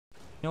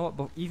You know what?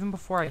 But even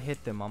before I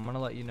hit them, I'm gonna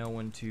let you know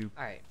when to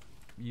Alright.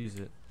 use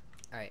it.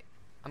 Alright.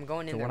 I'm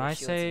going in So there when with I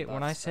shields say and buffs,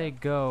 when I say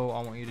go,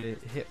 I want you to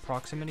hit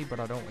proximity, but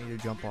I don't want you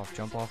to jump off.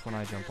 Jump off when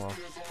I jump off.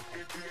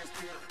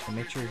 And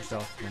make sure you're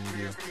stealth when you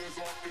do.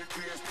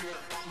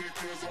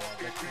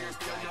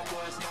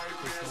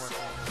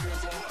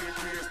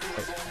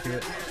 Do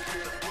it.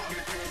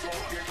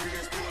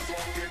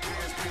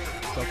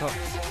 Stealth up.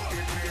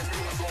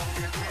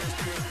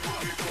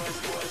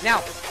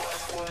 Now!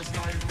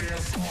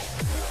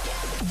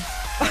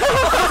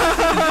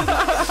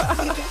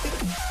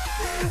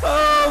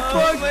 Oh,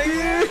 fuck,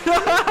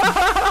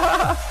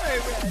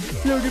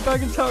 dude! Yo, get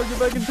back in tower, get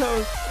back in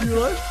tower. You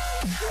alive?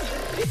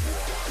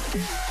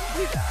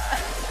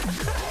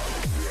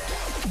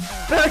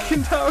 Back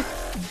in tower!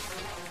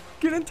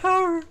 Get in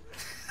tower!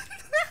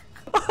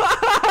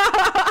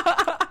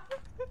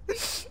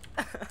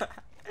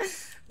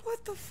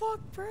 What the fuck,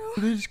 bro?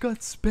 They just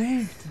got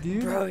spanked,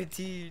 dude. Bro,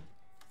 dude.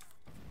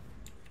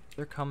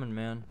 They're coming,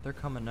 man. They're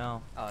coming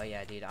now. Oh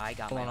yeah, dude. I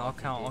got Hold my on, I'll ulti,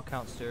 count. dude. I'll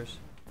count stairs.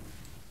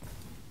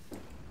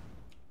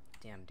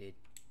 Damn, dude.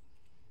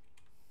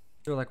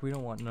 They're like, we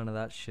don't want none of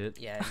that shit.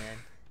 Yeah,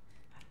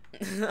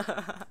 man.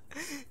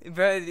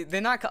 Bro,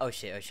 they're not. Oh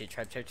shit! Oh shit!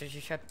 Trap! Trap! Trap!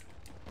 Trap! Trap!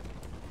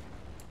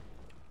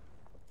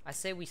 I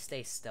say we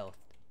stay stealth.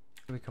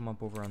 We come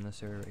up over on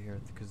this area right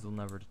here because they'll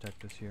never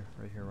detect us here.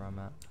 Right here where I'm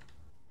at.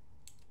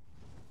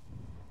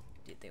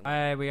 Dude, they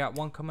Alright, we got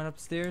one coming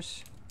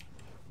upstairs.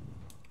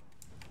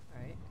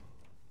 Alright.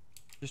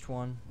 Just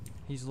one.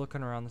 He's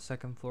looking around the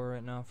second floor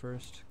right now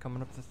first.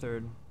 Coming up the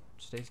third.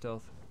 Stay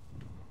stealth.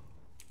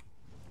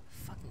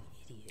 Fucking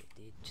idiot,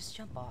 dude. Just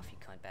jump off, you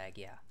cunt bag.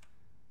 Yeah.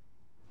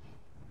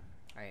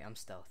 Alright, I'm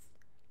stealth.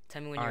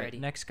 Tell me when you're ready.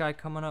 Next guy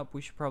coming up.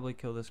 We should probably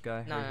kill this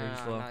guy. No, Right here, no,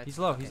 he's no, low. no, He's it's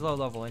low. okay. He's low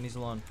level and he's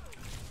alone.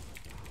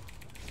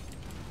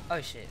 Oh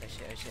shit! Oh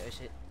shit! Oh shit! Oh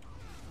shit!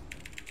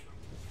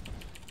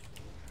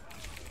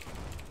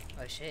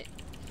 Oh shit!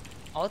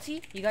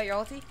 Ulti? You got your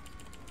ulti?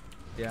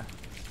 Yeah.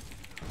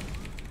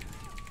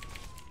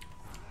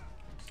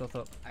 Stealth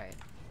up. Alright.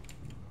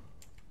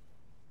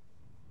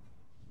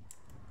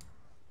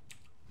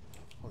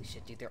 Holy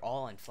shit, dude, they're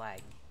all on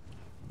flag.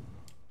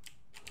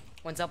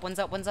 One's up, one's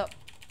up, one's up.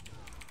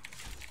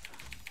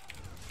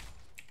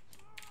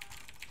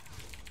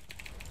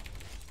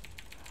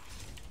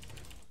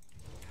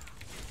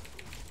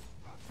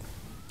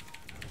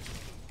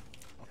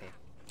 Okay.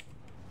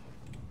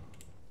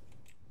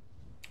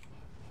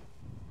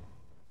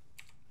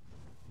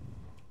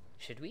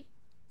 Should we?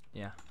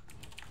 Yeah.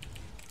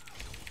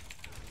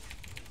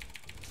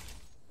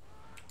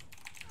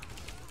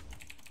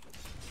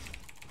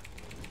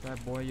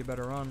 That boy, you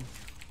better run.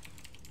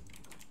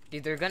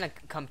 Dude, they're gonna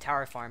come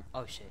tower farm.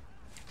 Oh shit.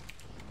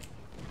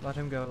 Let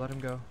him go. Let him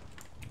go.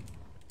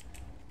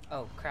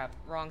 Oh crap,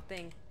 wrong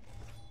thing.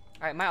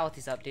 Alright, my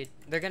ulti's up, dude.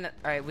 They're gonna.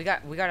 Alright, we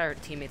got our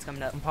teammates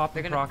coming up. I'm popping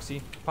They're gonna.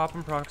 proxy.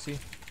 Popping proxy.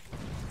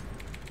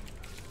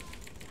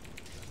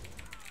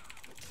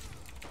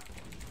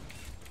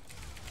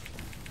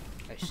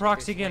 Oh, shit,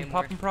 Proxy there's way again.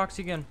 more. Popping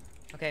proxy again.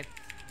 Okay,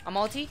 I'm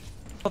ulti.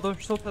 Feather.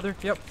 Still feather.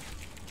 Yep.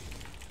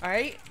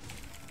 Alright.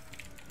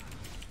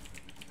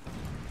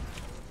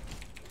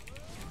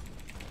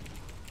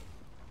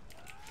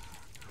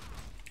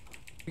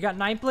 We got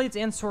Night Blades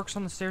and Sorks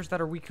on the stairs that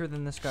are weaker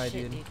than this guy,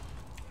 Shit, dude.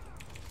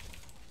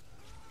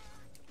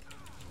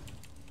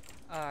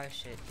 Oh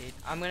shit, dude.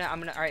 I'm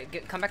gonna.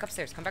 Alright, come back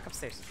upstairs. Come back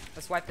upstairs.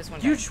 Let's wipe this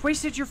one. You guy. just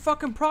wasted your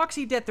fucking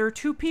proxy death. There are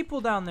 2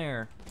 people down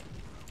there.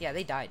 Yeah,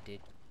 they died, dude.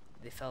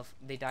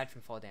 They died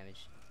from fall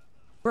damage.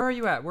 Where are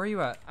you at? Where are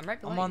you at? I'm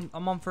right below you.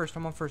 I'm on first.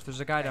 I'm on first.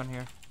 There's a guy down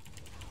here.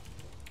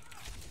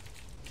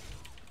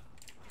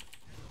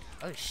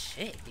 Oh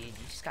shit, dude. You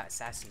just got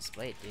Assassin's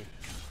Blade, dude.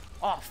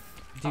 Off.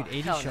 Dude, oh,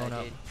 80 hell showing no,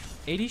 up. dude.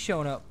 80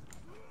 showing up.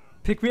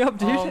 Pick me up,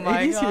 dude. Oh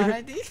my 80's here.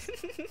 god,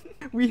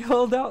 dude. We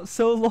held out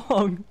so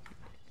long.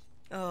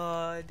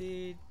 Oh,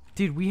 dude.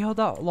 Dude, we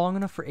held out long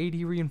enough for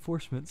 80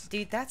 reinforcements.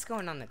 Dude, that's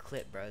going on the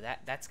clip, bro.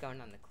 That's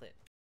going on the clip.